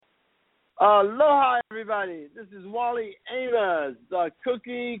Aloha, everybody. This is Wally Amos, the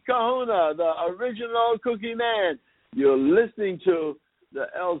Cookie Kahuna, the original Cookie Man. You're listening to the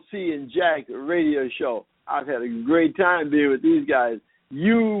LCandjack radio show. I've had a great time being with these guys.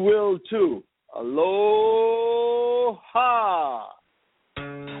 You will too. Aloha.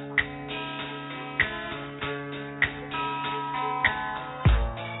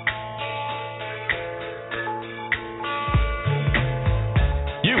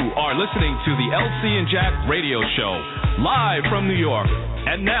 You are listening to the LCandjack radio show, live from New York.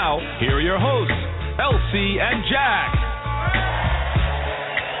 And now, here are your hosts, LCandjack.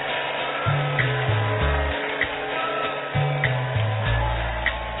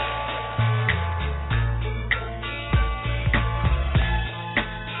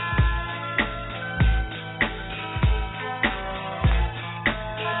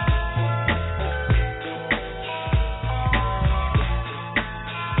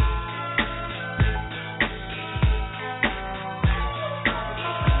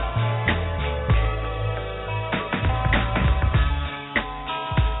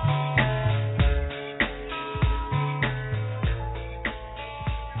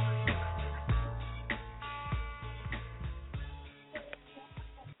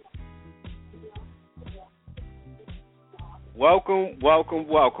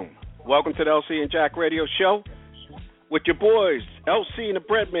 Welcome to the LCandjack radio show with your boys, LC and the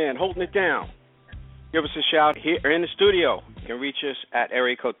Breadman, holding it down. Give us a shout here in the studio. You can reach us at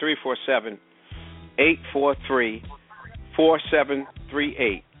area code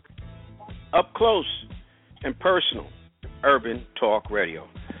 347-843-4738. Up close and personal, Urban Talk Radio.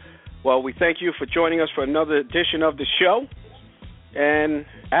 Well, we thank you for joining us for another edition of the show. And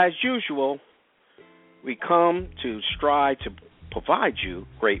as usual, we come to strive to provide you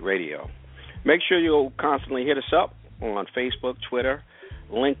great radio. Make sure you'll constantly hit us up on Facebook, Twitter,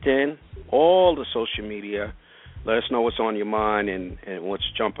 LinkedIn, all the social media. Let us know what's on your mind and what's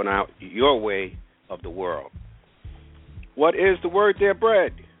jumping out your way of the world. What is the word there,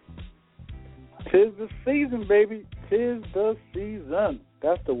 Brad? Tis the season, baby. Tis the season.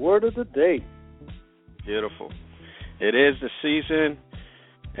 That's the word of the day. Beautiful. It is the season,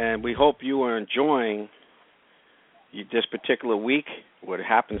 and we hope you are enjoying this particular week, what it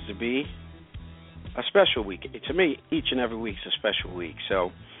happens to be a special week. To me, each and every week is a special week.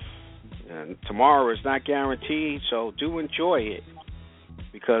 So tomorrow is not guaranteed, so do enjoy it,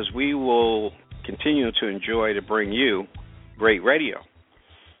 because we will continue to enjoy to bring you great radio,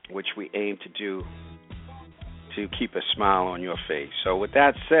 which we aim to do to keep a smile on your face. So with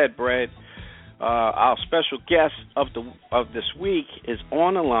that said, Brad, our special guest of this week is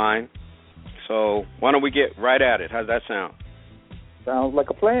on the line. So why don't we get right at it? How's that sound? Sounds like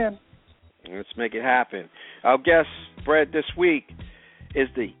a plan. Let's make it happen. Our guest, Brad, this week is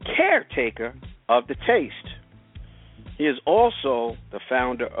the caretaker of the taste. He is also the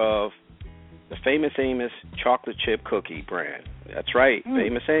founder of the Famous Amos chocolate chip cookie brand. That's right,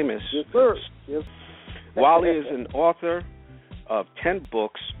 Famous Amos. Yes, sir. Yes. Wally is an author of 10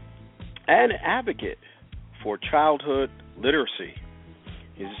 books and an advocate for childhood literacy.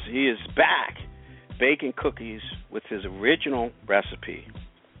 He is back baking cookies with his original recipe.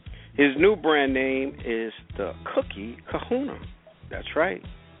 His new brand name is the Cookie Kahuna. That's right.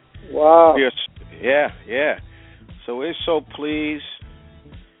 Wow. Yeah. So we're so pleased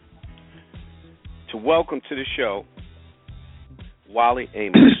to welcome to the show Wally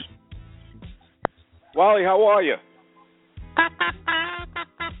Amos. Wally, how are you?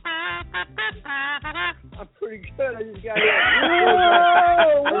 I'm pretty good. I just got here.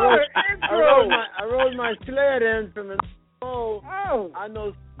 I rode my sled in from the I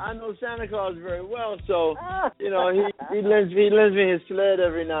know Santa Claus very well, so he lends me his sled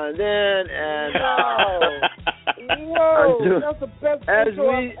every now and then, and that's the best intro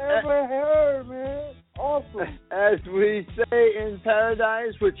I've ever heard, man. Awesome. As we say in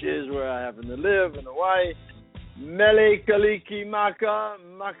paradise, which is where I happen to live in Hawaii, Mele Kaliki Maka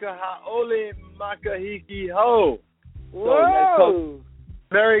Maka Haole Maka Hiki Ho. Whoa!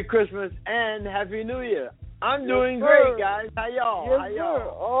 Merry Christmas and Happy New Year. I'm doing great, guys. How y'all? Yes, sir.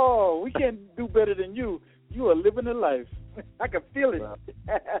 Oh, we can't do better than you. You are living a life. I can feel it.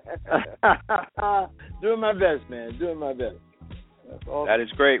 Doing my best, man. Doing my best. That's awesome. That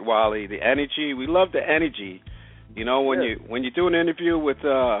is great, Wally. The energy, we love the energy. You know, when you do an interview with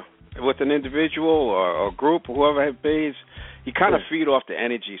an individual or a group or whoever it is, you kind of feed off the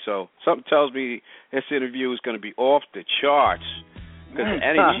energy. So something tells me this interview is going to be off the charts, because the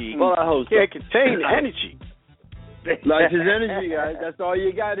energy can't contain the energy. Like his energy, guys. That's all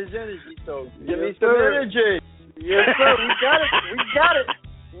you got is energy. So give me some energy. Yes, sir. We got it.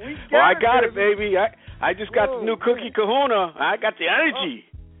 I got it, baby. I just got the new Cookie Kahuna. I got the energy.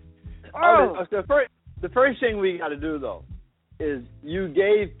 The first thing we got to do, though, is you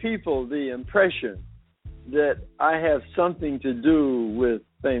gave people the impression that I have something to do with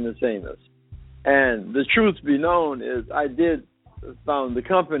Famous Amos. And the truth be known is I did found the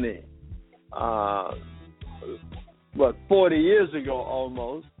company, 40 years ago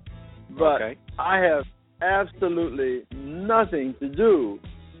almost. But I have absolutely nothing to do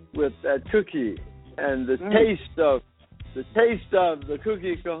with that cookie. And the taste of the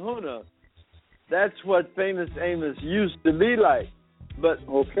Cookie Kahuna, that's what Famous Amos used to be like. But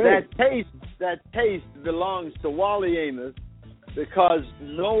that taste belongs to Wally Amos because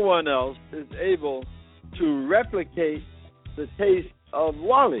no one else is able to replicate the taste of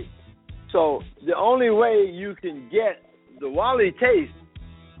Wally. So the only way you can get the Wally taste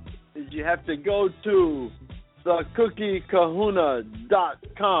is you have to go to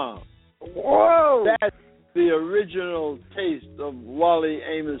theCookieKahuna.com. Whoa! That's the original taste of Wally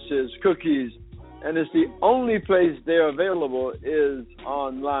Amos's cookies, and it's the only place they're available is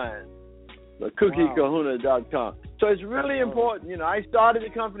online, theCookieKahuna.com. So it's really important. You know, I started the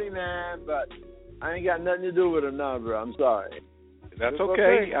company, man, but I ain't got nothing to do with it now, bro. I'm sorry. That's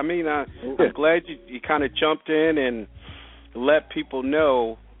okay. I mean, I'm glad you kind of jumped in and let people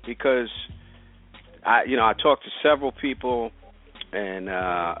know because I talked to several people and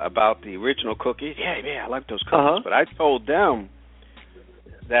about the original cookies. Yeah, I like those cookies. But I told them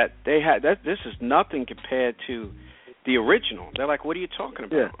that this is nothing compared to the original. They're like, what are you talking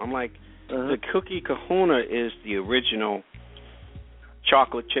about? Yeah. I'm like, the Cookie Kahuna is the original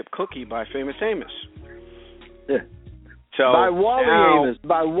chocolate chip cookie by Famous Amos. Yeah. So by Wally Amos.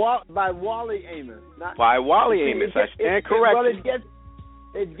 By Wally Amos. By Wally Amos. I stand corrected. Well,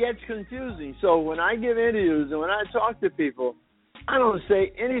 it gets confusing. So when I give interviews and when I talk to people, I don't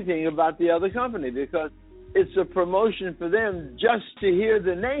say anything about the other company because it's a promotion for them just to hear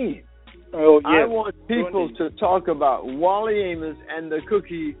the name. Oh, yes. I want people to talk about Wally Amos and the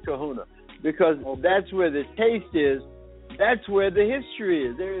Cookie Kahuna because that's where the taste is. That's where the history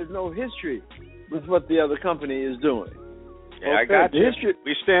is. There is no history with what the other company is doing. Yeah, I got you.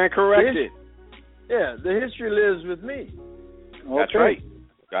 We stand corrected. The history lives with me. That's right.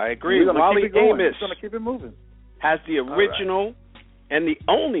 I agree. Wally Amos going to keep it moving. Has the original and the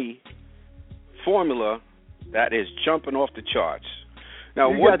only formula that is jumping off the charts. Now,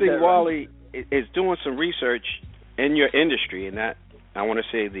 one thing Wally is doing some research in your industry, and that I want to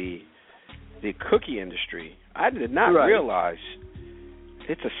say the cookie industry. I did not realize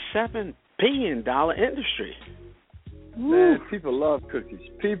it's a $7 billion industry. Man, people love cookies.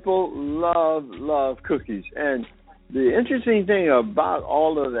 People love cookies. And the interesting thing about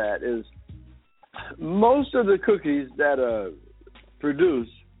all of that is most of the cookies that are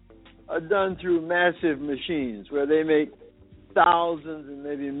produced are done through massive machines where they make thousands and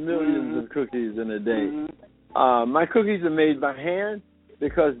maybe millions of cookies in a day. My cookies are made by hand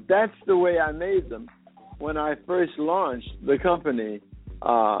because that's the way I made them when I first launched the company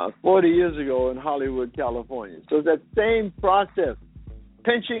 40 years ago in Hollywood, California. So that same process,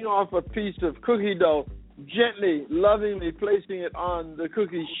 pinching off a piece of cookie dough, gently, lovingly placing it on the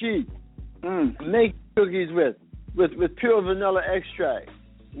cookie sheet, make cookies with pure vanilla extract,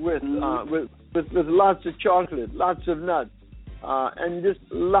 with lots of chocolate, lots of nuts, and just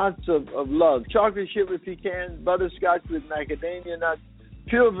lots of love. Chocolate chip with pecan, butterscotch with macadamia nuts,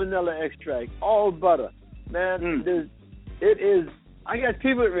 pure vanilla extract, all butter. Man, it is. I got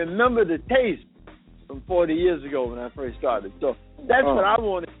people that remember the taste from 40 years ago when I first started. So that's what I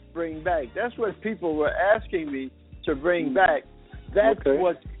wanted to bring back. That's what people were asking me to bring back. That's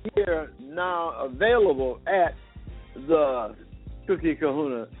what's here now available at the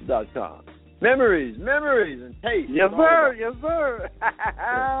CookieKahuna.com. Memories, and taste. Yes, sir.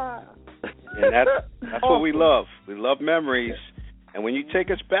 And that's what we love. We love memories. And when you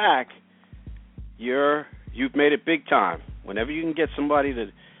take us back, you've made it big time. Whenever you can get somebody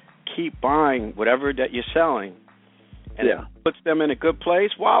to keep buying whatever that you're selling, and it puts them in a good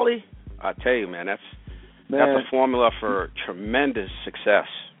place, Wally, I tell you, man, that's a formula for tremendous success.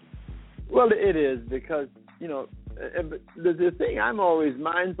 Well, it is because, the thing I'm always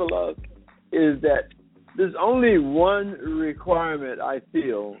mindful of is that there's only one requirement, I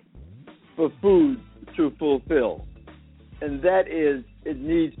feel, for food to fulfill, and that is it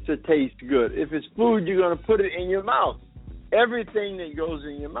needs to taste good. If it's food, you're going to put it in your mouth. Everything that goes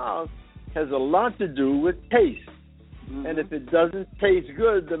in your mouth has a lot to do with taste. And if it doesn't taste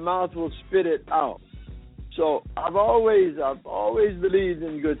good, the mouth will spit it out. So I've always believed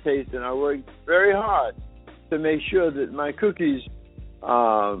in good taste, and I work very hard to make sure that my cookies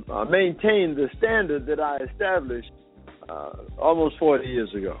maintain the standard that I established almost 40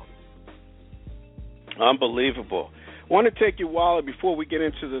 years ago. Unbelievable. I want to take you, Wally, before we get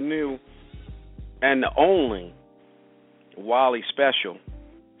into the new and the only Wally special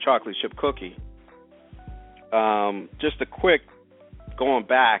chocolate chip cookie. Just a quick going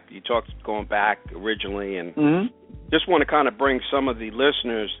back. You talked going back originally, and just want to kind of bring some of the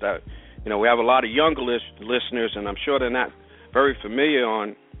listeners that, we have a lot of younger listeners, and I'm sure they're not very familiar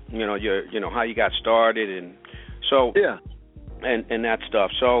on, how you got started, and so and that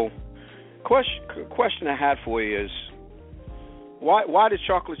stuff. So, question I had for you is, why the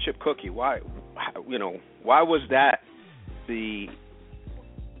chocolate chip cookie? Why was that the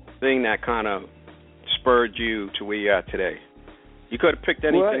thing that kind of spurred you to where you're at today? You could have picked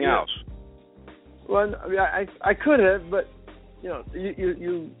anything else. Well, I could have, but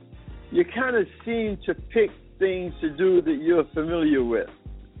you kind of seem to pick things to do that you're familiar with.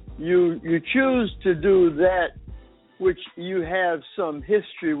 You choose to do that which you have some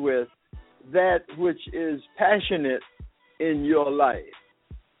history with, that which is passionate in your life.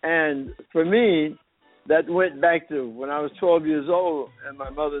 And for me, that went back to when I was 12 years old and my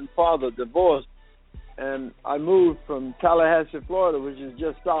mother and father divorced, and I moved from Tallahassee, Florida, which is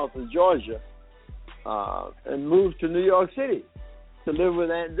just south of Georgia, and moved to New York City to live with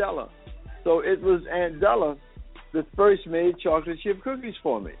Aunt Della. So it was Aunt Della that first made chocolate chip cookies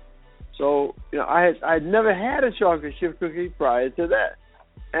for me. So, I'd never had a chocolate chip cookie prior to that.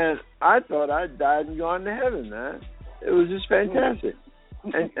 And I thought I'd died and gone to heaven, man. It was just fantastic.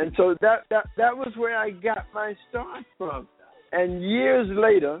 And so that was where I got my start from. And years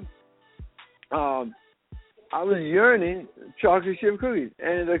later, I was yearning chocolate chip cookies.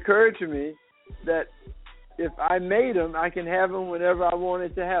 And it occurred to me that if I made them, I can have them whenever I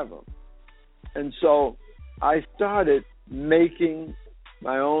wanted to have them. And so I started making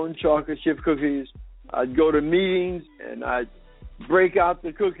my own chocolate chip cookies. I'd go to meetings and I'd break out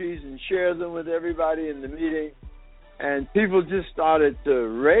the cookies and share them with everybody in the meeting. And people just started to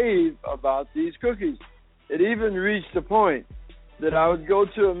rave about these cookies. It even reached the point that I would go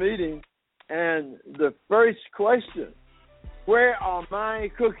to a meeting and the first question, where are my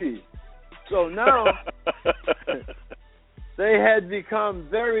cookies? So now they had become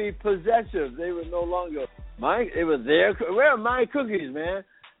very possessive. They were no longer it was their, where are my cookies, man?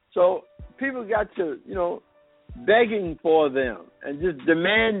 So people got to, begging for them and just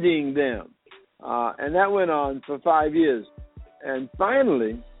demanding them. And that went on for 5 years. And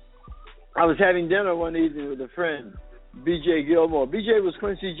finally, I was having dinner one evening with a friend, B.J. Gilmore. B.J. was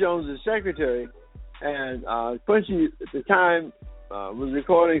Quincy Jones' secretary, and Quincy at the time was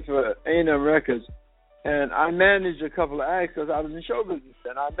recording for A&M Records. And I managed a couple of acts because I was in show business,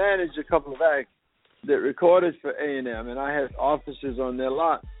 and I managed a couple of acts that recorded for A&M, and I had offices on their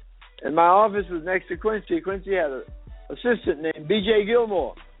lot. And my office was next to Quincy. Quincy had an assistant named B.J.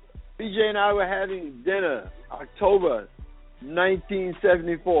 Gilmore. B.J. and I were having dinner October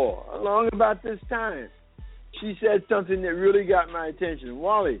 1974, along about this time. She said something that really got my attention.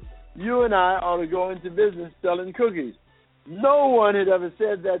 Wally, you and I ought to go into business selling cookies. No one had ever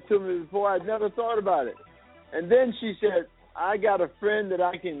said that to me before. I'd never thought about it. And then she said, I got a friend that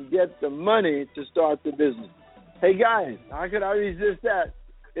I can get the money to start the business. Hey, guys, how could I resist that?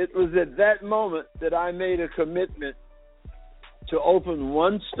 It was at that moment that I made a commitment to open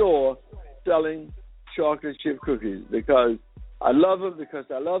one store selling chocolate chip cookies because I love them, because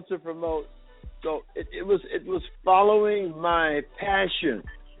I love to promote. So it was following my passion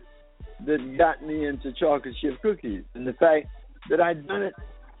that got me into chocolate chip cookies, and the fact that I'd done it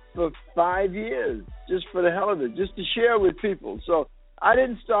for 5 years just for the hell of it, just to share with people. So I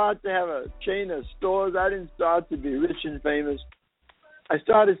didn't start to have a chain of stores. I didn't start to be rich and famous. I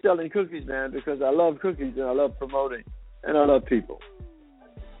started selling cookies, man, because I love cookies and I love promoting and I love people.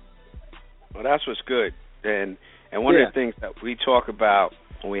 Well, that's what's good. And one of the things that we talk about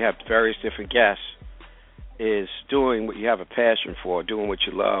when we have various different guests is doing what you have a passion for, doing what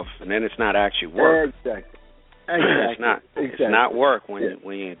you love, and then it's not actually work. Exactly. It's not work when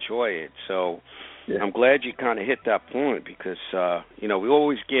you enjoy it. So I'm glad you kind of hit that point because, we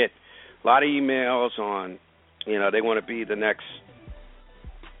always get a lot of emails on, they want to be the next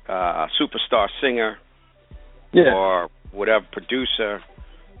superstar singer or whatever producer,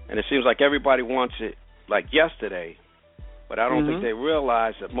 and it seems like everybody wants it like yesterday. But I don't think they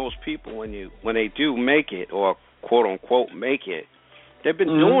realize that most people, when they do make it, or quote unquote make it, they've been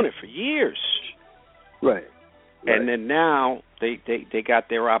doing it for years. Right. And then now they got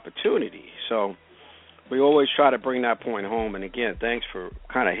their opportunity. So we always try to bring that point home. And again, thanks for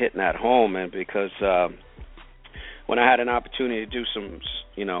kind of hitting that home, and because when I had an opportunity to do some,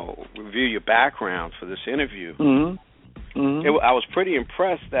 review your background for this interview, I was pretty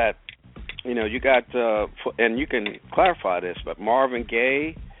impressed that, you got, and you can clarify this, but Marvin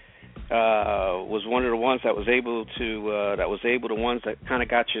Gaye was one of the ones that was able the ones that kind of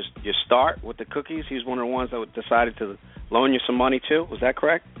got your start with the cookies. He was one of the ones that decided to loan you some money too. Was that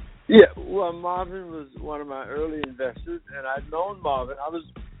correct? Yeah. Well, Marvin was one of my early investors, and I'd known Marvin.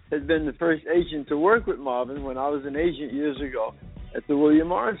 Had been the first agent to work with Marvin when I was an agent years ago at the William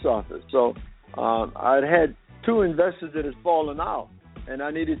Morris office. So I'd had two investors that had fallen out, and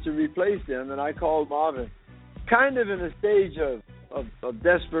I needed to replace them. And I called Marvin, kind of in a stage of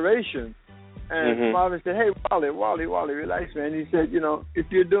desperation. And Marvin said, "Hey, Wally, relax, man." He said,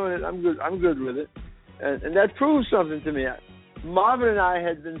 "If you're doing it, I'm good with it." And that proved something to me. Marvin and I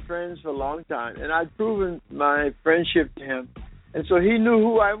had been friends for a long time, and I'd proven my friendship to him. And so he knew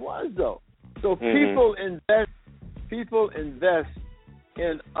who I was, though. So people invest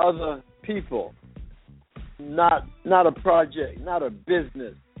in other people, not a project, not a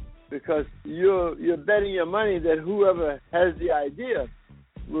business, because you're betting your money that whoever has the idea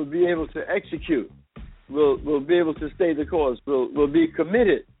will be able to execute, will be able to stay the course, will be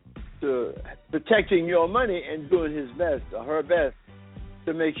committed to protecting your money and doing his best or her best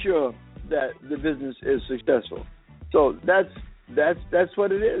to make sure that the business is successful. So that's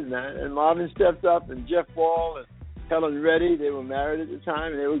what it is, man. And Marvin stepped up, and Jeff Wall and Helen Reddy, they were married at the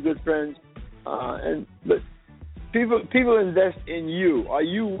time, and they were good friends. But people invest in you. Are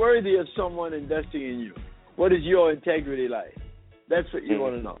you worthy of someone investing in you? What is your integrity like? That's what you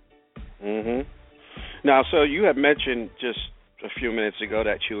want to know. Now, so you had mentioned just a few minutes ago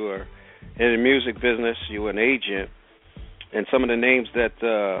that you were in the music business, you were an agent, and some of the names that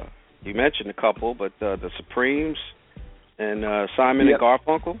you mentioned, a couple, but the Supremes and Simon and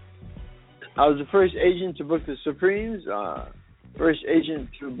Garfunkel. I was the first agent to book the Supremes, first agent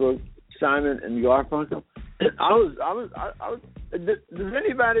to book Simon and Garfunkel. Does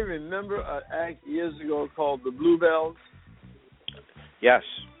anybody remember an act years ago called the Bluebells? Yes,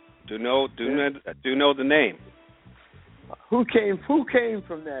 do know the name. Who came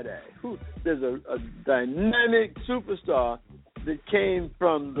from that act? There's a dynamic superstar that came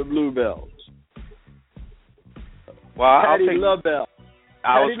from the Bluebells. Well, Patti LaBelle.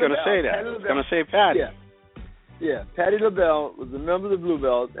 I was going to say that. I was going to say Patti. Yeah. Patti LaBelle was a member of the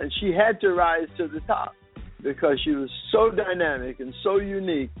Bluebells, and she had to rise to the top because she was so dynamic and so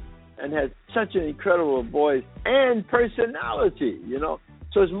unique and had such an incredible voice and personality,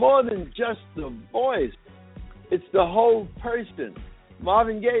 So it's more than just the voice. It's the whole person.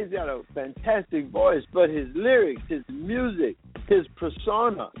 Marvin Gaye's got a fantastic voice, but his lyrics, his music, his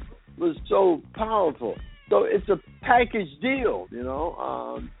persona was so powerful. So it's a package deal,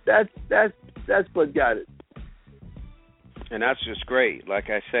 That's what got it. And that's just great. Like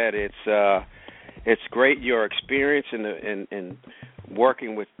I said, it's great your experience in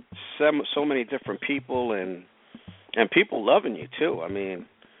working with so many different people and people loving you too. I mean,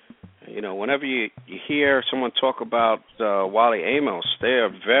 whenever you hear someone talk about Wally Amos, they are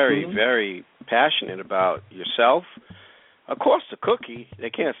very, very passionate about yourself. Of course, the cookie, they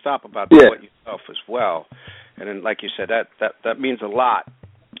can't stop about yourself as well. And then, like you said, that means a lot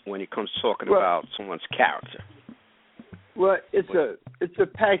when it comes to talking about someone's character. Well, it's a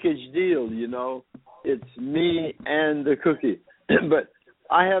package deal, It's me and the cookie. But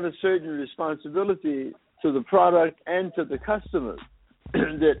I have a certain responsibility to the product and to the customers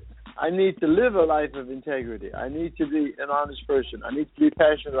that I need to live a life of integrity. I need to be an honest person. I need to be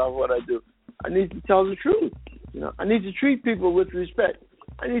passionate about what I do. I need to tell the truth. I need to treat people with respect.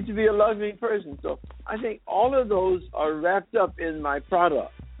 I need to be a loving person. So I think all of those are wrapped up in my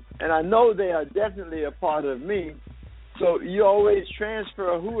product. And I know they are definitely a part of me. So you always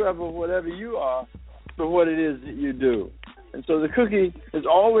transfer whatever you are for what it is that you do. And so the cookie has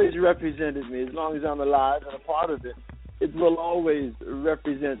always represented me. As long as I'm alive and a part of it, it will always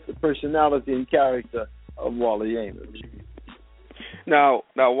represent the personality and character of Wally Amos. Now,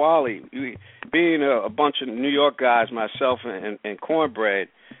 Wally, being a bunch of New York guys, myself and Cornbread,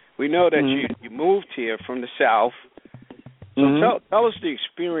 we know that you moved here from the South. So tell us the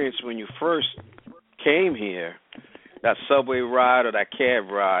experience when you first came here, that subway ride or that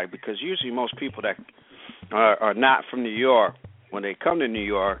cab ride, because usually most people that are not from New York, when they come to New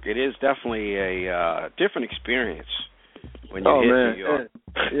York, it is definitely a different experience when you hit New York.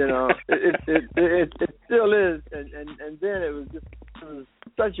 It still is, and then it was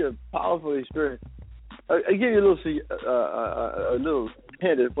such a powerful experience. I'll give you a little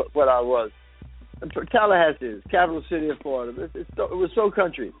hint at what I was. Tallahassee is capital city of Florida. It was so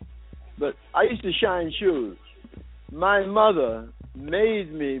country, but I used to shine shoes, my mother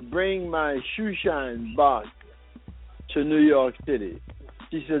made me bring my shoe shine box to New York City.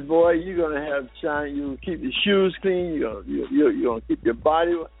 She said, "Boy, you're gonna have shine. You keep your shoes clean. You're gonna keep your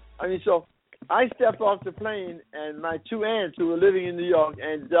body." I mean, so I stepped off the plane, and my two aunts who were living in New York,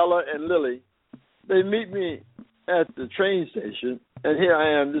 Aunt Della and Lily, they meet me at the train station, and here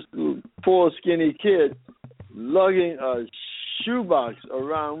I am, this little poor skinny kid, lugging a shoebox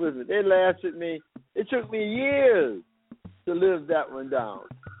around with me. They laughed at me. It took me years to live that one down,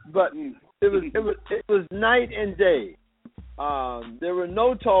 but it was night and day. There were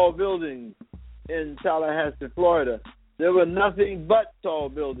no tall buildings in Tallahassee, Florida. There were nothing but tall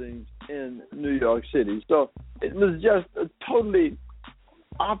buildings in New York City. So it was just a totally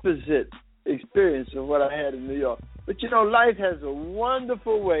opposite experience of what I had in New York. But, you know, life has a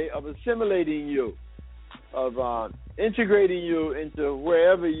wonderful way of assimilating you, of integrating you into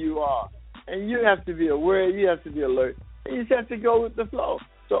wherever you are. And you have to be aware, you have to be alert, and you just have to go with the flow.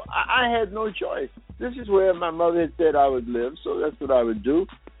 So I had no choice. This is where my mother had said I would live, so that's what I would do.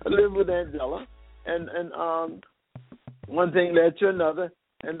 I lived with Aunt Della, and one thing led to another,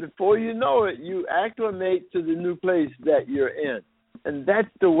 and before you know it, you acclimate to the new place that you're in. And that's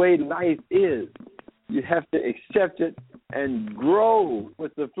the way life is. You have to accept it and grow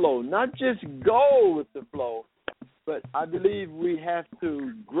with the flow. Not just go with the flow, but I believe we have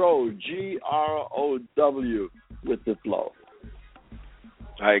to grow, GROW, with the flow.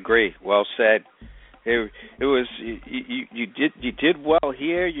 I agree. Well said. It was you did well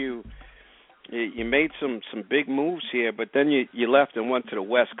here. You made some big moves here, but then you left and went to the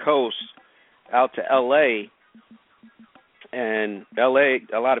West Coast, out to L.A. And L.A.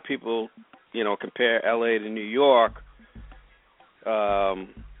 a lot of people, you know, compare L.A. to New York,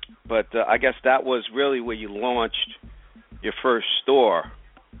 but I guess that was really where you launched your first store,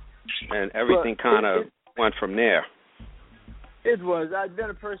 and everything kind of went from there. It was. I'd been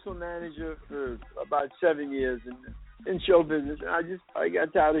a personal manager for about 7 years in show business, and I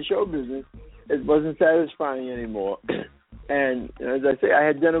got tired of show business. It wasn't satisfying anymore. And as I say, I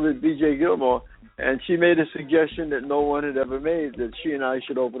had dinner with B.J. Gilmore, and she made a suggestion that no one had ever made, that she and I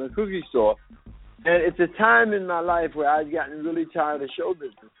should open a cookie store. And it's a time in my life where I'd gotten really tired of show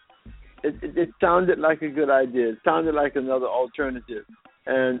business. It sounded like a good idea. It sounded like another alternative.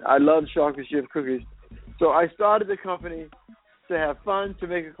 And I love chocolate chip cookies. So I started the company to have fun, to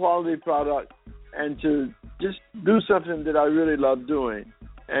make a quality product, and to just do something that I really love doing.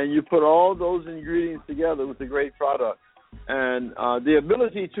 And you put all those ingredients together with a great product. And the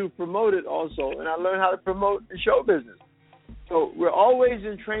ability to promote it also. And I learned how to promote the show business. So we're always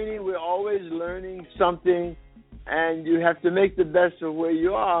in training. We're always learning something. And you have to make the best of where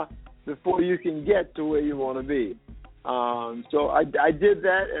you are before you can get to where you want to be. So I did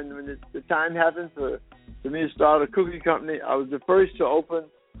that. And when the time happened for me to start a cookie company, I was the first to open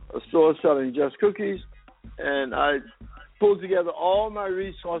a store selling just cookies. And I pulled together all my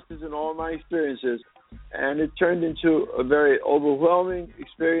resources and all my experiences. And it turned into a very overwhelming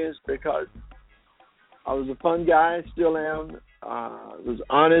experience because I was a fun guy, still am. Was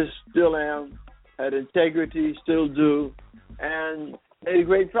honest, still am. Had integrity, still do. And made a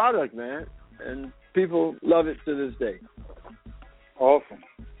great product, man. And people love it to this day. Awesome.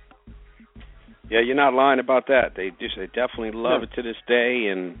 Yeah, you're not lying about that. They definitely love it to this day.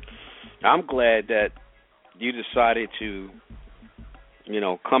 And I'm glad that you decided to, you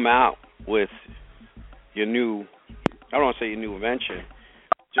know, come out with your new, I don't want to say your new invention,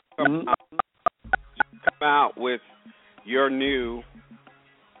 just come out with your new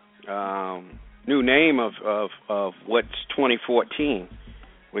name of what's 2014,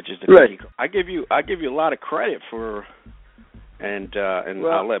 which is the cookie. I give you a lot of credit for, and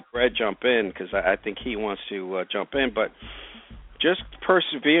I'll let Brett jump in because I think he wants to jump in, but just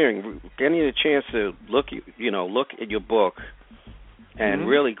persevering, getting you a chance to look at your book and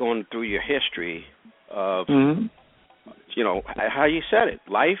really going through your history of, you know, how you said it.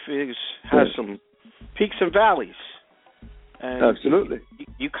 Life has some peaks and valleys. And absolutely.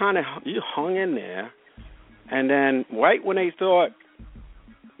 You hung in there, and then right when they thought,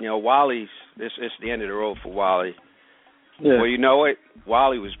 you know, it's the end of the road for Wally. Yeah. Well, you know what?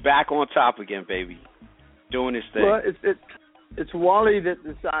 Wally was back on top again, baby, doing his thing. Well, it's Wally that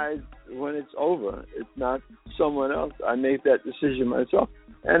decides when it's over. It's not someone else. I make that decision myself.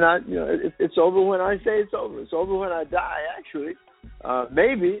 And it's over when I say it's over. It's over when I die, actually.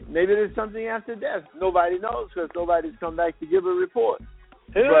 Maybe there's something after death. Nobody knows because nobody's come back to give a report.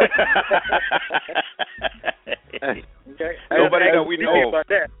 Nobody that we know about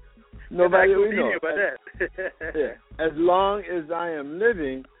that. Nobody we know about that. As long as I am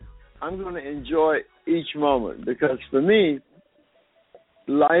living, I'm going to enjoy each moment, because for me,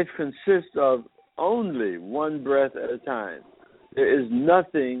 life consists of only one breath at a time. There is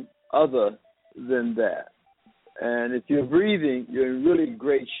nothing other than that. And if you're breathing, you're in really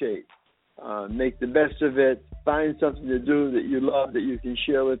great shape. Make the best of it. Find something to do that you love that you can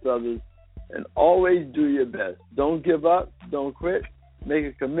share with others. And always do your best. Don't give up. Don't quit. Make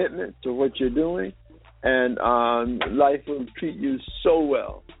a commitment to what you're doing. And life will treat you so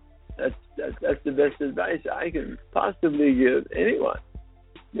well. That's the best advice I can possibly give anyone.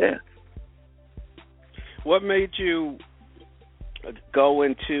 Yeah. What made you go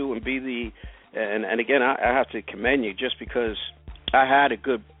into and be the, and again, I have to commend you just because I had a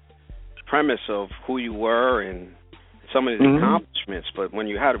good premise of who you were and some of the accomplishments, but when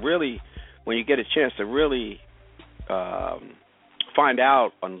you get a chance to really find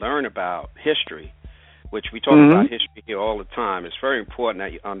out and learn about history, which we talk about history here all the time, it's very important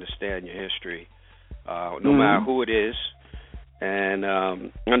that you understand your history, no matter who it is, and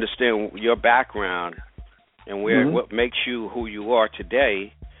understand your background and what makes you who you are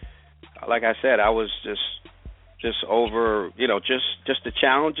today. Like I said, I was just over, just the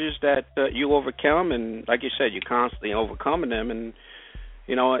challenges that you overcome, and like you said, you're constantly overcoming them, and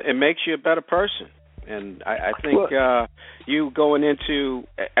it makes you a better person. And I think you going into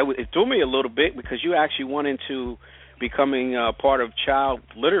it threw me a little bit because you actually went into becoming part of child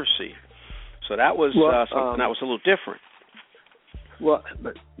literacy, so that was something that was a little different. Well,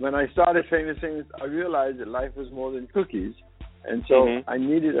 but when I started Famous Things, I realized that life was more than cookies, and so I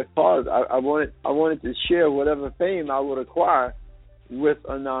needed a cause. I wanted to share whatever fame I would acquire with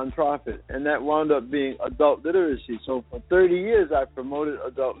a nonprofit, and that wound up being adult literacy. So for 30 years, I promoted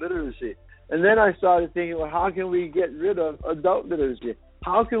adult literacy, and then I started thinking, well, how can we get rid of adult literacy?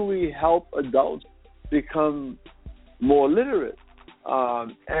 How can we help adults become more literate?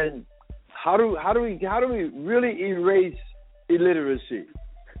 And how do we really erase illiteracy?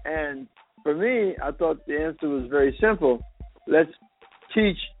 And for me, I thought the answer was very simple. Let's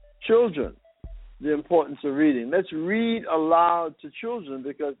teach children the importance of reading. Let's read aloud to children,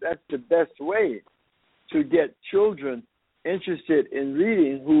 because that's the best way to get children interested in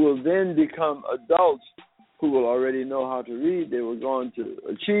reading, who will then become adults who will already know how to read. They will go on to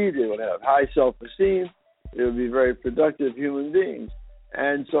achieve. They will have high self-esteem. They will be very productive human beings.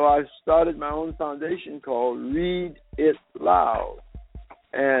 And so I started my own foundation called Read It Loud.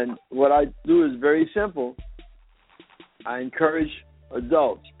 And what I do is very simple. I encourage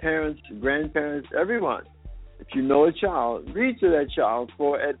adults, parents, grandparents, everyone. If you know a child, read to that child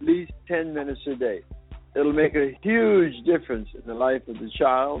for at least 10 minutes a day. It'll make a huge difference in the life of the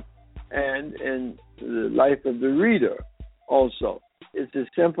child and in the life of the reader also. It's as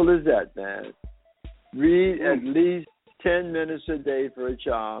simple as that, man. Read at least 10 minutes a day for a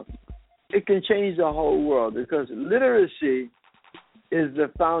child. It can change the whole world, because literacy is the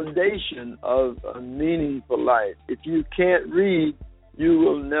foundation of a meaningful life. If you can't read, you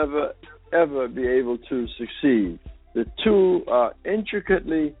will never, ever be able to succeed. The two are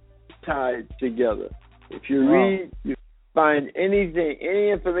intricately tied together. If you read, you find anything, any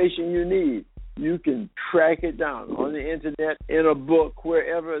information you need. You can track it down on the internet, in a book,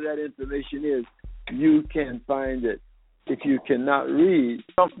 wherever that information is. You can find it. If you cannot read,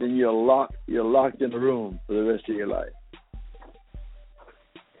 then you're locked in a room for the rest of your life.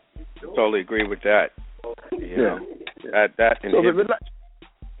 Totally agree with that.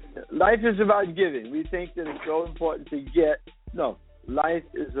 Life is about giving. We think that it's so important to get. No, life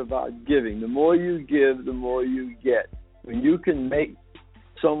is about giving. The more you give, the more you get. When you can make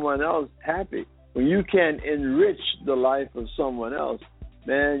someone else happy, when you can enrich the life of someone else,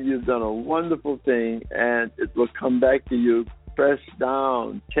 man, you've done a wonderful thing, and it will come back to you, pressed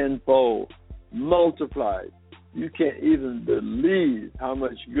down tenfold, multiplied. You can't even believe how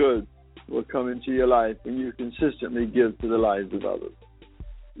much good will come into your life when you consistently give to the lives of others.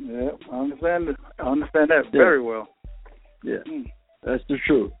 Yeah, I understand that very well. Yeah, that's the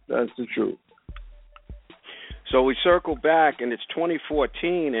truth. That's the truth. So we circle back, and it's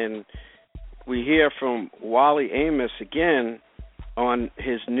 2014, and we hear from Wally Amos again on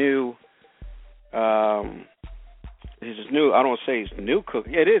his new, I don't want to say his new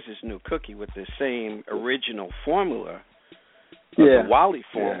cookie. It is his new cookie with the same original formula, the Wally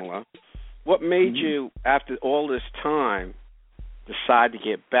formula. Yeah. What made you, after all this time, decide to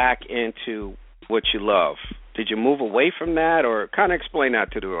get back into what you love? Did you move away from that, or kind of explain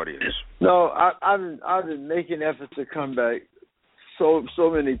that to the audience? No, I've been making efforts to come back so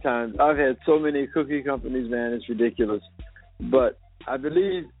many times. I've had so many cookie companies, man, it's ridiculous. But I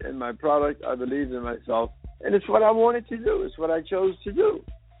believe in my product. I believe in myself. And it's what I wanted to do. It's what I chose to do.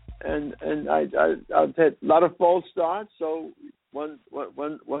 and I've had a lot of false starts. So one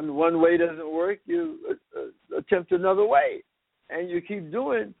way doesn't work, you attempt another way, and you keep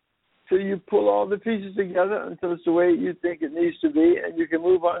doing till you pull all the pieces together until it's the way you think it needs to be, and you can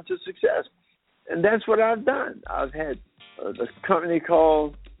move on to success. And that's what I've done. I've had a company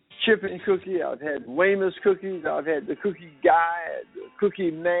called Chip and Cookie. I've had Weymouth Cookies. I've had the Cookie Guy, the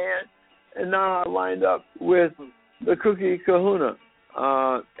Cookie Man, and now I wind up with the Cookie Kahuna.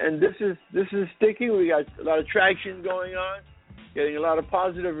 And this is sticking. We got a lot of traction going on, getting a lot of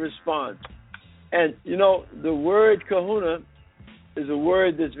positive response. And the word Kahuna is a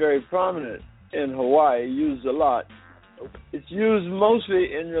word that's very prominent in Hawaii, used a lot. It's used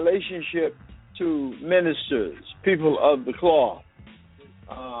mostly in relationship to ministers, people of the cloth,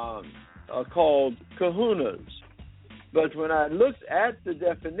 are called kahunas. But when I looked at the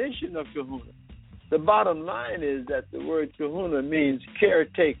definition of kahuna, the bottom line is that the word kahuna means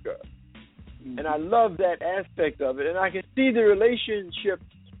caretaker. And I love that aspect of it. And I can see the relationship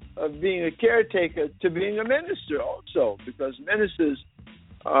of being a caretaker to being a minister also, because ministers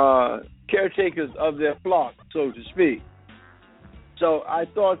are caretakers of their flock, so to speak. So I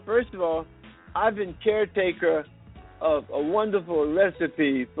thought, first of all, I've been caretaker of a wonderful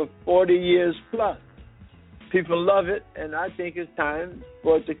recipe for 40 years plus. People love it, and I think it's time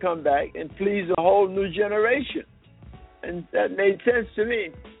for it to come back and please a whole new generation. And that made sense to me.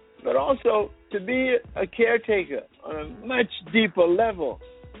 But also, to be a caretaker on a much deeper level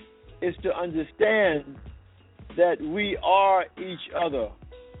is to understand that we are each other.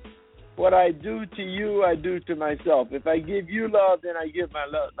 What I do to you, I do to myself. If I give you love, then I give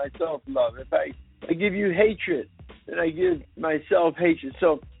myself love. If I give you hatred, then I give myself hatred.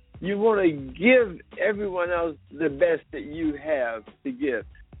 So you want to give everyone else the best that you have to give.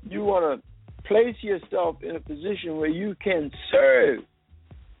 You want to place yourself in a position where you can serve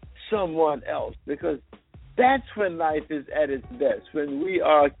someone else, because that's when life is at its best, when we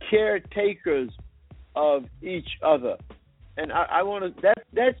are caretakers of each other. And I want to,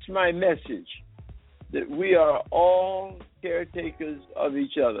 that's my message, that we are all caretakers of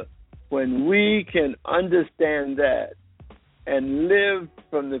each other. When we can understand that and live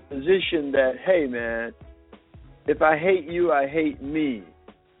from the position that, hey, man, if I hate you, I hate me.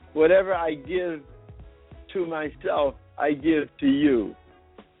 Whatever I give to myself, I give to you.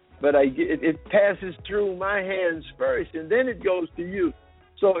 But it passes through my hands first, and then it goes to you.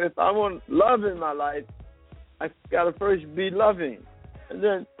 So if I want love in my life, I got to first be loving. And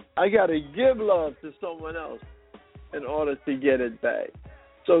then I got to give love to someone else in order to get it back.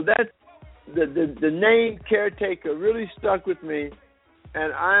 So that's the name Caretaker really stuck with me,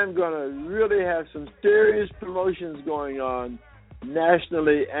 and I'm going to really have some serious promotions going on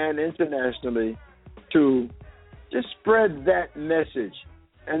nationally and internationally to just spread that message.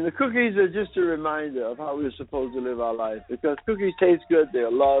 And the cookies are just a reminder of how we're supposed to live our life, because cookies taste good,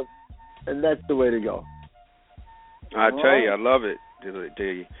 they're loved, and that's the way to go. I tell you, I love it.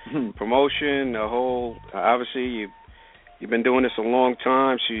 The promotion, the whole, obviously you've been doing this a long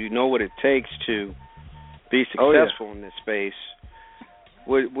time, so you know what it takes to be successful in this space.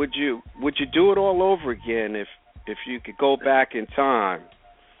 Would you do it all over again if you could go back in time?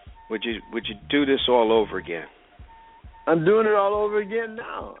 Would you do this all over again? I'm doing it all over again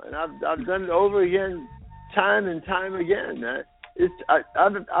now, and I've done it over again time and time again.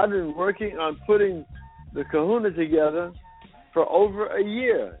 I've been working on putting the Kahuna together for over a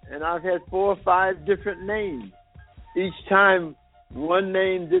year, and I've had 4 or 5 different names. Each time one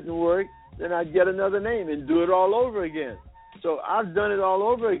name didn't work, then I'd get another name and do it all over again. So I've done it all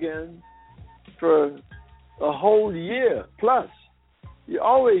over again for a whole year plus.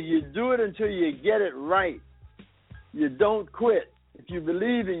 You do it until you get it right. You don't quit. If you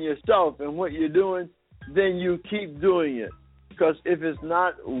believe in yourself and what you're doing, then you keep doing it. Because if it's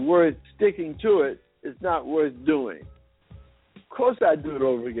not worth sticking to it, it's not worth doing. Of course I do it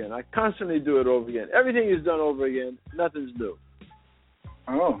over again. I constantly do it over again. Everything is done over again. Nothing's new.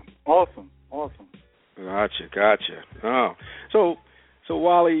 Oh, awesome. Gotcha. Oh, so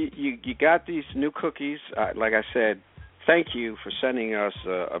Wally, you got these new cookies. Like I said, thank you for sending us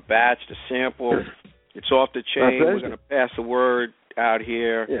a batch to sample. It's off the chain. We're going to pass the word out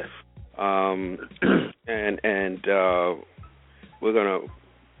here. Yes. And we're going to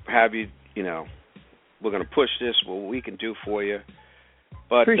have you, we're going to push this, what we can do for you.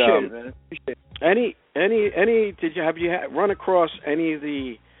 But appreciate it, man. Appreciate it. Have you run across any of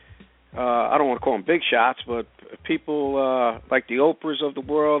the, I don't want to call them big shots, but people like the Oprahs of the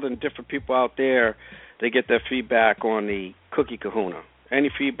world and different people out there, they get their feedback on the Cookie Kahuna? Any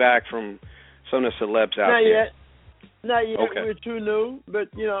feedback from some of the celebs out there? Not yet. Okay. We're too new, but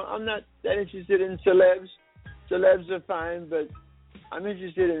I'm not that interested in celebs. Celebs are fine, but I'm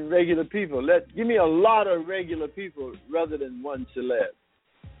interested in regular people. Give me a lot of regular people rather than one celeb.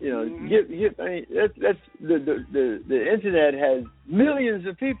 That's the internet has millions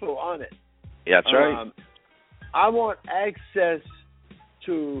of people on it. Yeah, that's right. I want access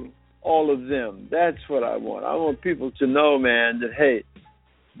to all of them. That's what I want. I want people to know, man, that hey,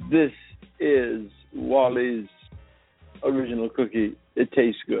 this is Wally's original cookie. It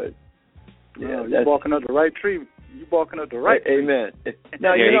tastes good. Yeah, you're barking up the right tree. You're barking up the right tree. Amen.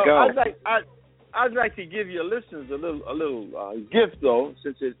 Now, there you go. I'd like to give your listeners a little gift though,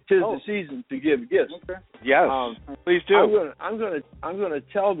 since tis the season to give gifts. Okay. Yes, please do. I'm gonna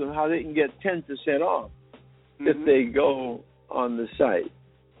tell them how they can get 10% off if they go on the site.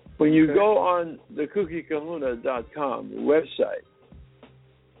 When you go on the cookiekahuna.com website,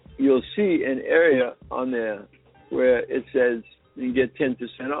 you'll see an area on there where it says you can get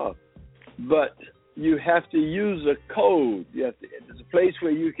 10% off, but you have to use a code. There's a place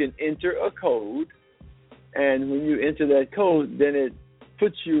where you can enter a code, and when you enter that code, then it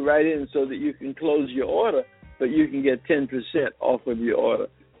puts you right in so that you can close your order, but you can get 10% off of your order.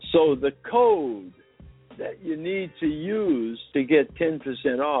 So the code that you need to use to get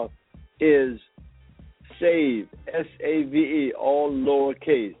 10% off is SAVE, SAVE, all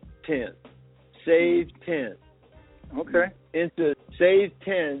lowercase, 10. SAVE 10. Okay. Enter SAVE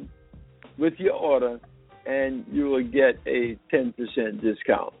 10 with your order, and you will get a 10%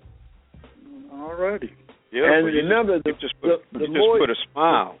 discount. All righty. Yeah, and remember, you just put a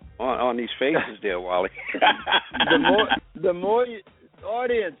smile on these faces there, Wally. the more you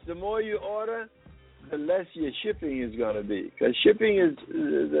order, the less your shipping is going to be, because shipping is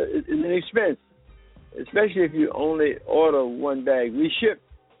an expense, especially if you only order one bag. We ship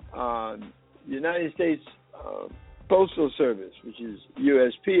United States Postal Service, which is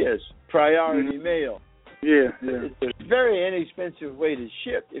USPS, priority mail. Yeah. It's a very inexpensive way to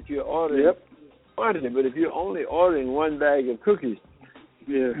ship if you're ordering quantity, but if you're only ordering one bag of cookies,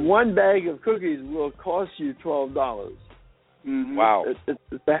 one bag of cookies will cost you $12. Mm-hmm. Wow.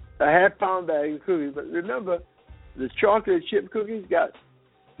 It's a half-pound bag of cookies, but remember, the chocolate chip cookies got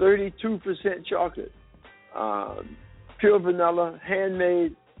 32% chocolate, pure vanilla,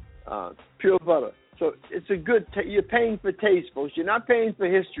 handmade, pure butter. So it's a good, you're paying for taste, folks. You're not paying for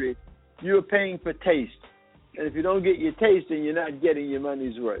history. You're paying for taste. And if you don't get your taste, then you're not getting your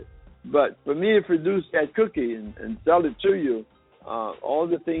money's worth. But for me to produce that cookie and sell it to you, all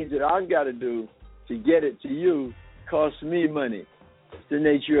the things that I've got to do to get it to you costs me money. It's the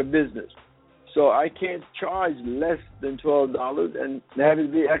nature of business. So I can't charge less than $12 and have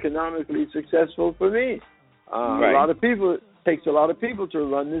it be economically successful for me. Right. It takes a lot of people to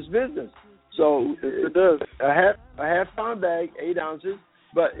run this business. So it does. A half-pound bag, 8 ounces.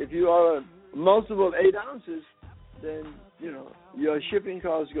 But if you order multiple 8 ounces, then, your shipping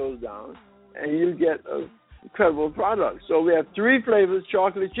cost goes down and you get an incredible product. So we have 3 flavors: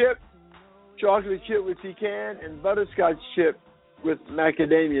 chocolate chip with pecan, and butterscotch chip with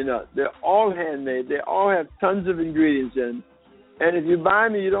macadamia nut. They're all handmade. They all have tons of ingredients in. And if you buy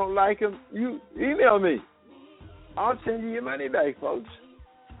them and you don't like them, you email me. I'll send you your money back, folks.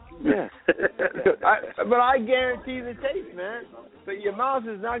 Yeah. But I guarantee the taste, man. But your mouth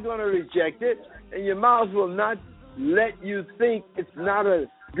is not going to reject it, and your mouth will not let you think it's not a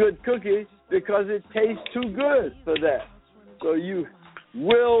good cookie because it tastes too good for that. So you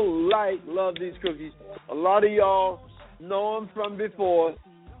will love these cookies. A lot of y'all know them from before.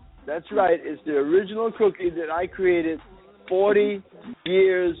 That's right. It's the original cookie that I created 40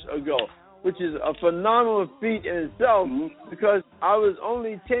 years ago, which is a phenomenal feat in itself because I was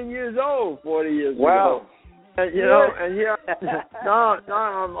only 10 years old 40 years ago. And, and here now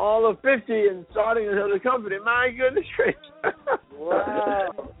I'm all of 50 and starting another company. My goodness gracious.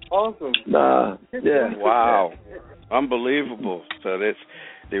 Wow. Awesome. Yeah. Wow. Unbelievable. So that's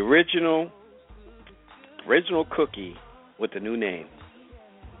the original cookie with the new name.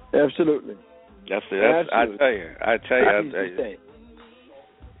 Absolutely. That's I tell you.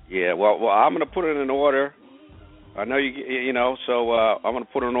 Yeah, well, I'm going to put it in order. I know so I'm going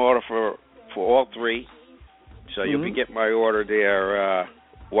to put an order for all 3. So you can get my order there,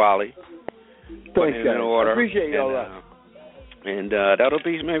 Wally. Thanks, guys. In order. I appreciate all that. And that'll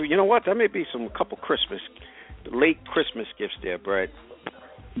be maybe, that may be a couple late Christmas gifts there, Brett.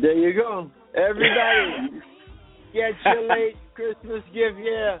 There you go. Everybody, get your late Christmas gift,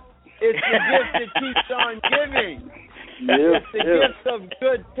 yeah. It's the gift that keeps on giving. It's the gift of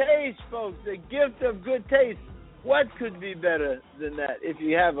good taste, folks. The gift of good taste. What could be better than that? If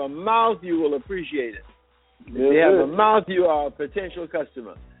you have a mouth, you will appreciate it. If you have a mouth, you are a potential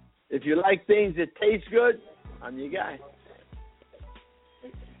customer. If you like things that taste good, I'm your guy.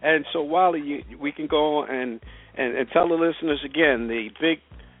 And so, Wally, we can go and tell the listeners again, the Big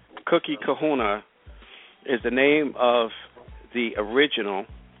Cookie Kahuna is the name of the original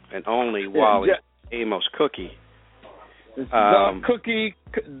and only Wally Amos cookie. It's the Cookie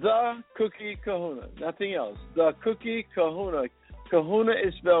Kahuna, nothing else. The Cookie Kahuna. Kahuna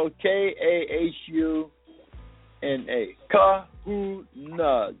is spelled Kahuna.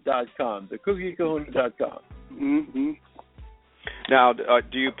 Kahuna.com. The CookieKahuna.com. Mm-hmm. Now,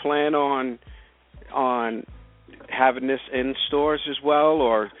 do you plan on having this in stores as well,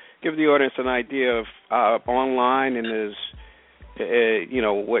 or give the audience an idea of online and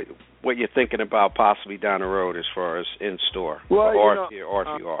what you're thinking about possibly down the road as far as in store or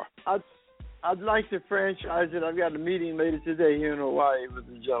RTR? I'd like to franchise it. I've got a meeting later today here in Hawaii with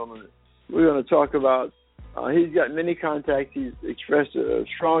the gentleman. We're going to talk about. He's got many contacts. He's expressed a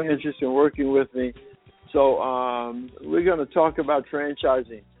strong interest in working with me. So we're going to talk about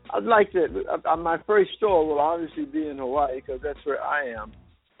franchising. I'd like to. My first store will obviously be in Hawaii because that's where I am.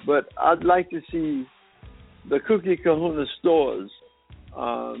 But I'd like to see the Cookie Kahuna stores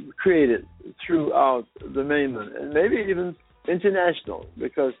created throughout the mainland and maybe even international,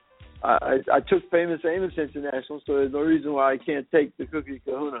 because I took Famous Amos International, so there's no reason why I can't take the Cookie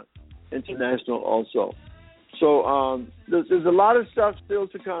Kahuna International also. So there's a lot of stuff still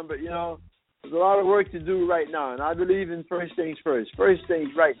to come, but, there's a lot of work to do right now, and I believe in first things first. First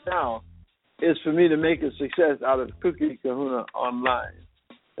things right now is for me to make a success out of Cookie Kahuna online.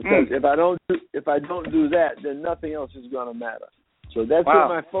 Because if I don't do that, then nothing else is going to matter. So that's what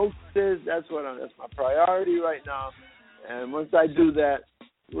my focus is. That's my priority right now. And once I do that,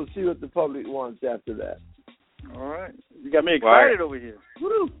 we'll see what the public wants after that. All right. You got me excited over here.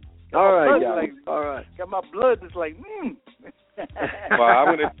 Woo! All right, guys. All right. Got my blood just like, Well,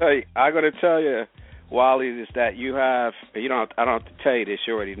 I'm going to tell you, Wally, is that you have, I don't have to tell you this,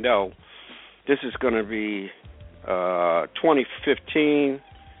 you already know. This is going to be 2015,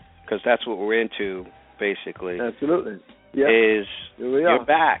 because that's what we're into, basically. Absolutely. Yeah. You're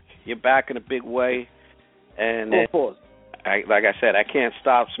back. You're back in a big way. And like I said, I can't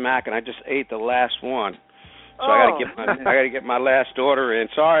stop smacking. I just ate the last one. So I got to get my last order in.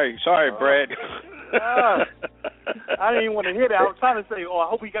 Sorry, Brad. I didn't even want to hear that. I was trying to say, I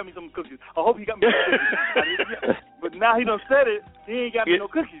hope he got me some cookies. I hope he got me some cookies. But now he done said it. He ain't got me no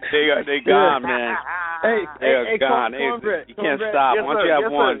cookies. They gone, man. They're gone. You can't stop. Yes, Once sir. you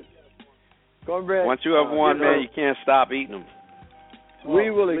have one. Cornbread. Once you have one, man, you can't stop eating them.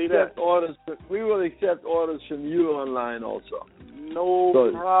 We will accept orders. We will accept orders from you online also. No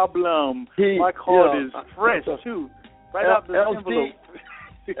problem. My card is fresh too, right out the envelope.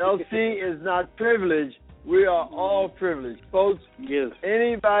 LC is not privileged. We are all privileged, folks. Yes.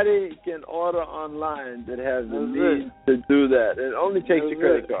 Anybody can order online that has the need to do that. It only takes a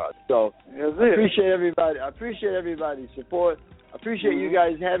credit card. So I appreciate everybody. I appreciate everybody's support. I appreciate you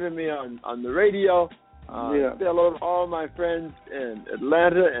guys having me on the radio. Say hello to all my friends in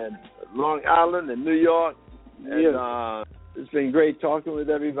Atlanta and Long Island and New York. And it's been great talking with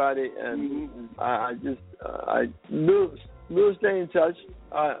everybody. And we'll stay in touch.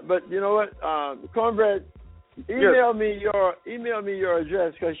 But you know what, Cornbread, email me your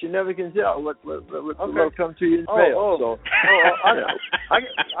address, because you never can tell what will come to you in mail.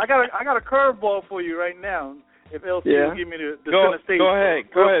 I got a curveball for you right now. If LC will give me the center stage. Go ahead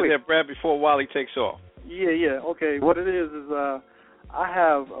there, Brad, before Wally takes off. Yeah. Okay. What it is I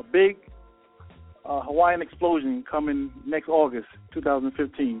have a big Hawaiian explosion coming next August,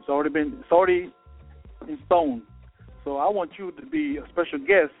 2015. It's already in stone. So I want you to be a special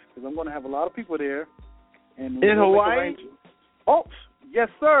guest, because I'm going to have a lot of people there. And in Hawaii? Oh, yes,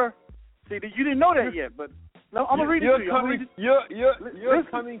 sir. See, you didn't know that yet, but no, I'm going to read it to you. You're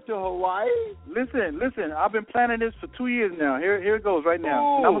coming to Hawaii? Listen. I've been planning this for 2 years now. Here it goes right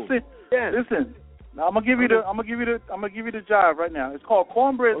now. Listen. Now I'm gonna give you the jive right now. It's called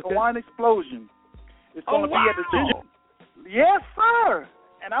Cornbread Hawaiian Explosion. It's gonna be at the Ginger. Yes, sir.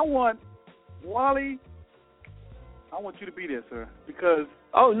 And I want Wally. I want you to be there, sir, because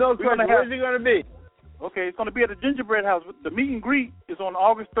no question. Where's it gonna be? Okay, it's gonna be at the Gingerbread House. The meet and greet is on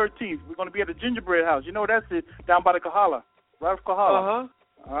August 13th. We're gonna be at the Gingerbread House. You know that's it, down by the Kahala, right off Kahala.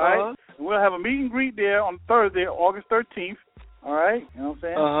 All right. And we'll have a meet and greet there on Thursday, August 13th. All right. You know what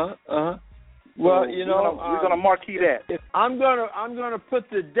I'm saying? Well, we're gonna marquee that. I'm gonna put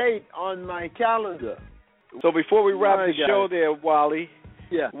the date on my calendar. So before we wrap the show there, Wally,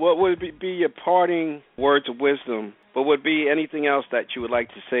 what would be your parting words of wisdom? What would be anything else that you would like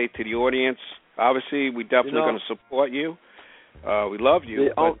to say to the audience Obviously, we definitely going to support you. We love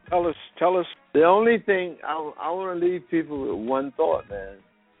you. But tell us. The only thing I want to leave people with one thought, man,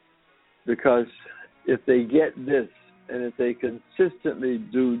 because if they get this and if they consistently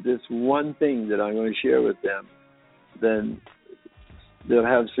do this one thing that I'm going to share with them, then they'll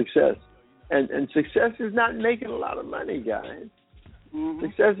have success. And success is not making a lot of money, guys. Mm-hmm.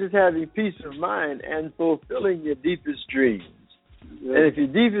 Success is having peace of mind and fulfilling your deepest dreams. Yeah. And if your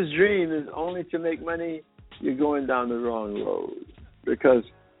deepest dream is only to make money, you're going down the wrong road, because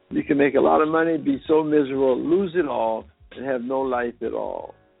you can make a lot of money, be so miserable, lose it all, and have no life at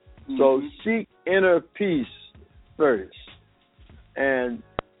all. Mm-hmm. So seek inner peace first and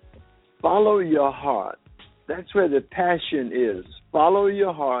follow your heart. That's where the passion is. Follow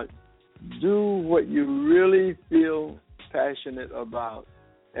your heart. Do what you really feel passionate about.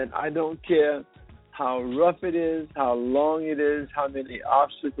 And I don't care how rough it is, how long it is, how many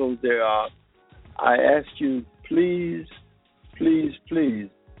obstacles there are. I ask you, please, please, please,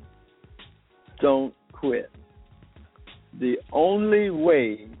 don't quit. The only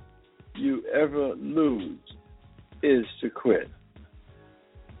way you ever lose is to quit.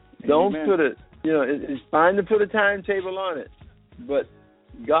 Don't put it, it's fine to put a timetable on it, but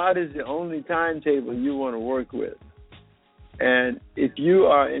God is the only timetable you want to work with. And if you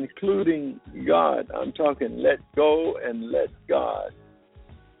are including God, I'm talking let go and let God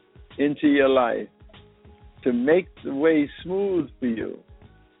into your life to make the way smooth for you,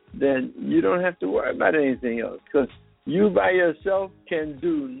 then you don't have to worry about anything else, because you by yourself can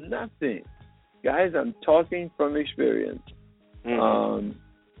do nothing. Guys, I'm talking from experience. Mm-hmm.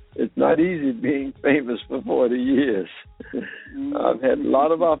 It's not easy being famous for 40 years. I've had a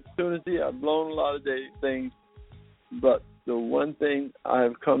lot of opportunity. I've blown a lot of things. But the one thing I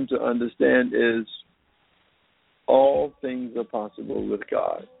have come to understand is all things are possible with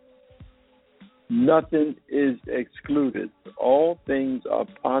God. Nothing is excluded. All things are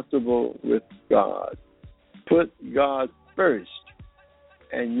possible with God. Put God first,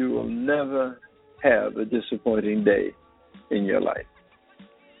 and you will never have a disappointing day in your life.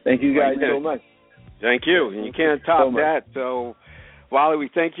 Thank you guys so much. Thank you. And you can't top that. So, Wally, we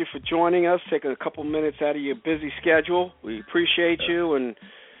thank you for joining us, taking a couple minutes out of your busy schedule. We appreciate you. And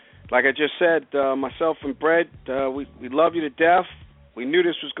like I just said, myself and Brett, we love you to death. We knew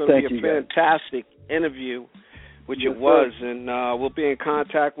this was going to be a fantastic interview, which it was. And we'll be in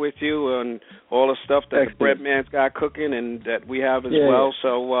contact with you on all the stuff that the Bread Man's got cooking and that we have as well.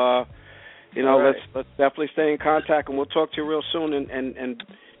 So, let's definitely stay in contact, and we'll talk to you real soon.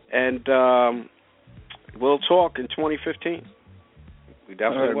 And we'll talk in 2015. We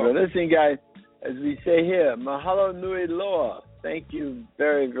definitely will. Well, listen, guys, as we say here, mahalo nui loa. Thank you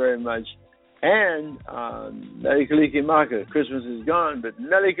very, very much. And Mele Kaliki Maka. Christmas is gone, but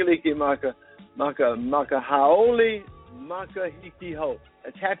Mele Kaliki Maka, Maka haoli Maka hiki ho.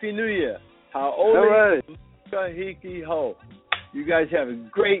 That's Happy New Year. Haoli Maka hiki ho. You guys have a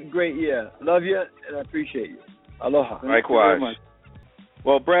great, great year. Love you, and I appreciate you. Aloha. Likewise.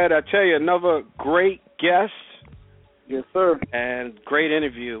 Well, Brad, I tell you, another great guest. Yes, sir. And great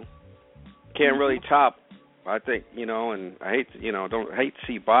interview. Can't really top, I think, and I hate to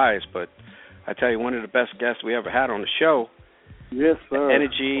see bias, but I tell you, one of the best guests we ever had on the show. Yes, sir. The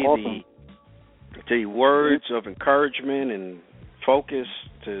energy, awesome. the words of encouragement and focus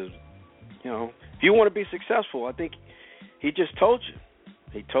to, if you want to be successful, I think he just told you.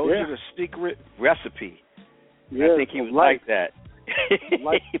 He told you the secret recipe. Yes, I think he was like that.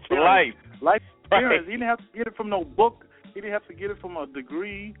 For life. Life experience. He didn't have to get it from no book. He didn't have to get it from a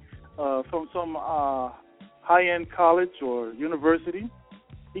degree from some high-end college or university.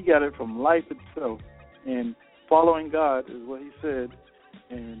 He got it from life itself. And following God is what he said,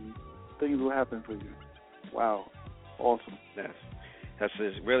 and things will happen for you. Wow. Awesome. That's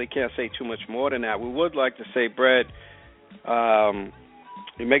really can't say too much more than that. We would like to say, Brett,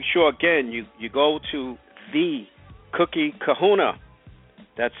 you make sure, again, you go to the Cookie Kahuna.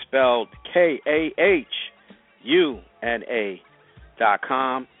 That's spelled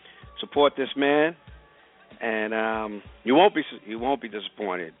KAHUNA.com. Support this man, and you won't be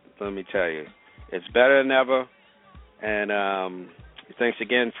disappointed. Let me tell you, it's better than ever. And thanks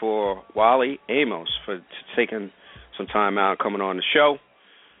again for Wally Amos for taking some time out and coming on the show.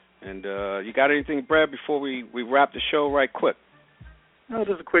 And you got anything, Brad, before we wrap the show right quick? No,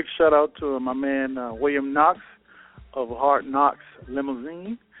 just a quick shout-out to my man William Knox of Hard Knocks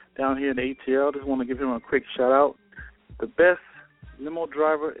Limousine down here in ATL. Just want to give him a quick shout-out. The best limo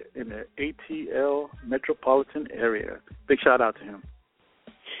driver in the ATL metropolitan area. Big shout-out to him.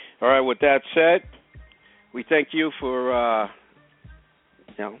 All right, with that said, we thank you for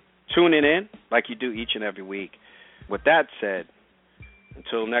tuning in like you do each and every week. With that said,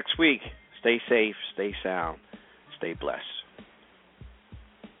 until next week, stay safe, stay sound, stay blessed.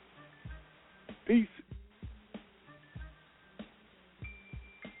 Peace.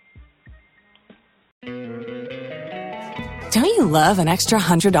 Don't you love an extra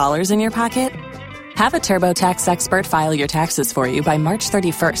 $100 in your pocket? Have a TurboTax expert file your taxes for you by March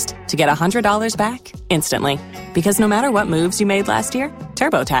 31st to get $100 back instantly. Because no matter what moves you made last year,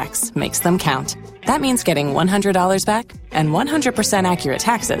 TurboTax makes them count. That means getting $100 back and 100% accurate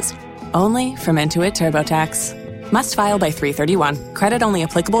taxes only from Intuit TurboTax. Must file by 3/31. Credit only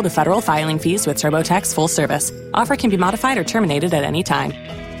applicable to federal filing fees with TurboTax full service. Offer can be modified or terminated at any time.